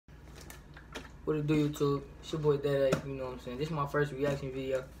What it do, YouTube? It's your boy Dada, you know what I'm saying? This is my first reaction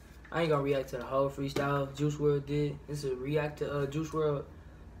video. I ain't gonna react to the whole freestyle Juice Wrld did. This is a react to Juice Wrld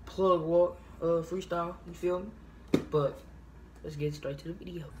plug walk freestyle, you feel me? But let's get straight to the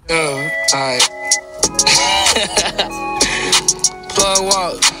video. Alright. Plug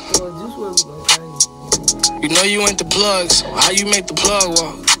walk. Juice Wrld was going crazy. You know you ain't the plug, so how you make the plug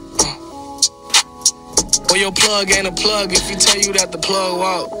walk? Or your plug ain't a plug if you tell you that the plug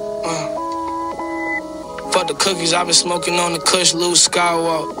walk. Fuck the cookies, I've been smoking on the Kush loose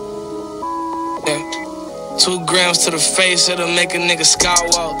skywalk. Yeah. 2 grams to the face, it'll make a nigga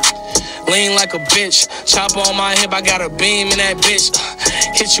skywalk. Lean like a bitch, chopper on my hip, I got a beam in that bitch.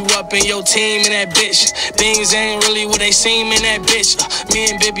 Hit you up in your team in that bitch. Things ain't really what they seem in that bitch. Me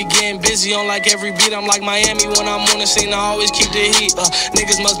and Bibby getting busy on like every beat. I'm like Miami when I'm on the scene, I always keep the heat.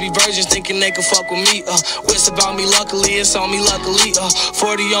 Niggas must be virgins thinking they can fuck with me. Wits about me, luckily, it's on me, luckily.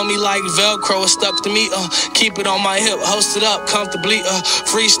 40 on me like Velcro, it's stuck to me. Keep it on my hip, host it up comfortably.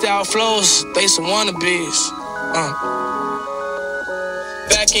 Freestyle flows, they some wannabes.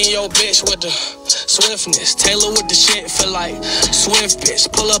 Back in your bitch with the swiftness. Taylor with the shit, feel like Swift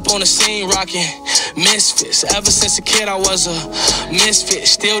bitch. Pull up on the scene, rockin' misfits. Ever since a kid, I was a misfit.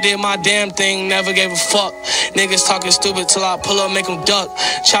 Still did my damn thing, never gave a fuck. Niggas talking stupid till I pull up, make them duck.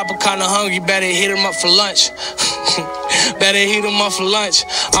 Chopper kinda hungry, better hit him up for lunch. Better heat him up for lunch.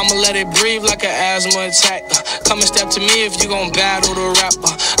 I'ma let it breathe like an asthma attack. Come and step to me if you gon' battle the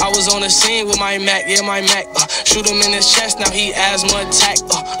rapper. I was on the scene with my Mac, yeah, my Mac. Shoot him in his chest, now he asthma attack.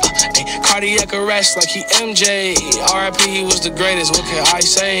 Cardiac arrest like he MJ. RIP, he was the greatest, what can I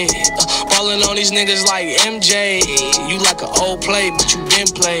say? Ballin' on these niggas like MJ. You like an old play, but you been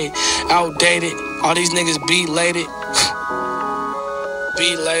played. Outdated, all these niggas belated.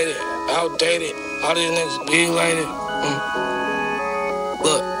 Belated, outdated, all these niggas belated.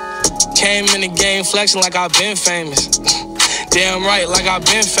 Look, came in the game flexing like I've been famous. Damn right, like I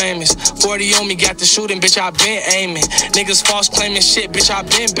been famous. 40 on me, got the shooting, bitch, I been aiming. Niggas false claiming shit, bitch, I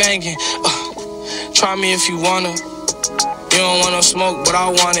been banging. Try me if you wanna. You don't want no smoke, but I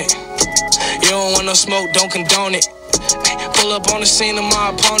want it. You don't want no smoke, don't condone it. Pull up on the scene of my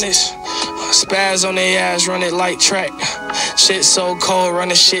opponents. Spaz on their ass, run it like track. Shit so cold, run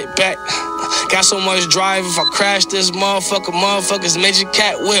the shit back. Got so much drive, if I crash this motherfucker, motherfuckers major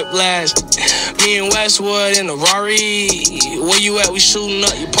cat whiplash. Me and Westwood in the Rari. Where you at? We shooting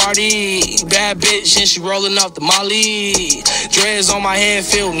up your party. Bad bitch and she rolling off the Molly. Dreads on my head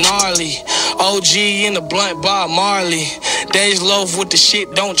feel gnarly. OG in the blunt Bob Marley. Days loaf with the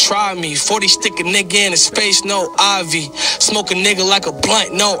shit, don't try me. 40 stick a nigga in his face, no Ivy. Smoke a nigga like a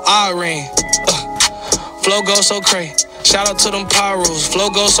blunt, no iron. Flow go so crazy. Shout out to them pyros,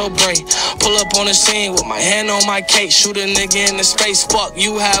 flow go so bright. Pull up on the scene with my hand on my cake. Shoot a nigga in the space, fuck,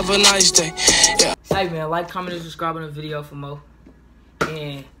 you have a nice day. Yeah. Hey man, like, comment, and subscribe on the video for more.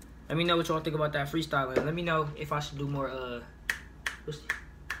 And let me know what y'all think about that freestyle. And let me know if I should do more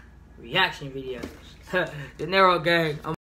reaction videos. The Narrow Gang.